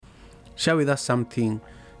Share with us something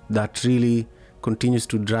that really continues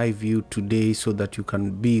to drive you today so that you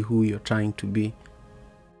can be who you're trying to be.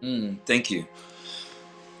 Thank you.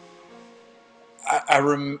 I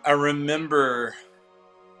remember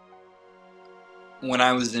when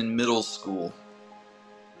I was in middle school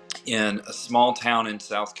in a small town in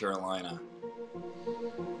South Carolina,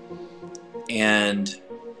 and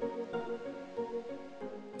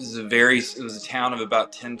it was a town of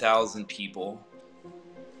about 10,000 people,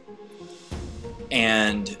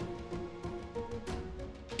 and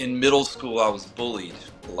in middle school I was bullied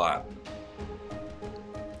a lot.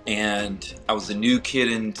 And I was a new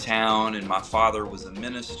kid in town, and my father was a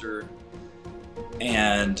minister,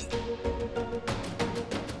 and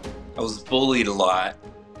I was bullied a lot,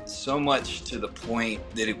 so much to the point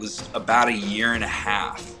that it was about a year and a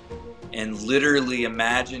half. And literally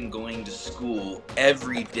imagine going to school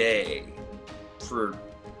every day for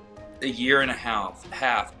a year and a half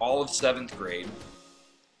all of 7th grade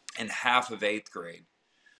and half of 8th grade.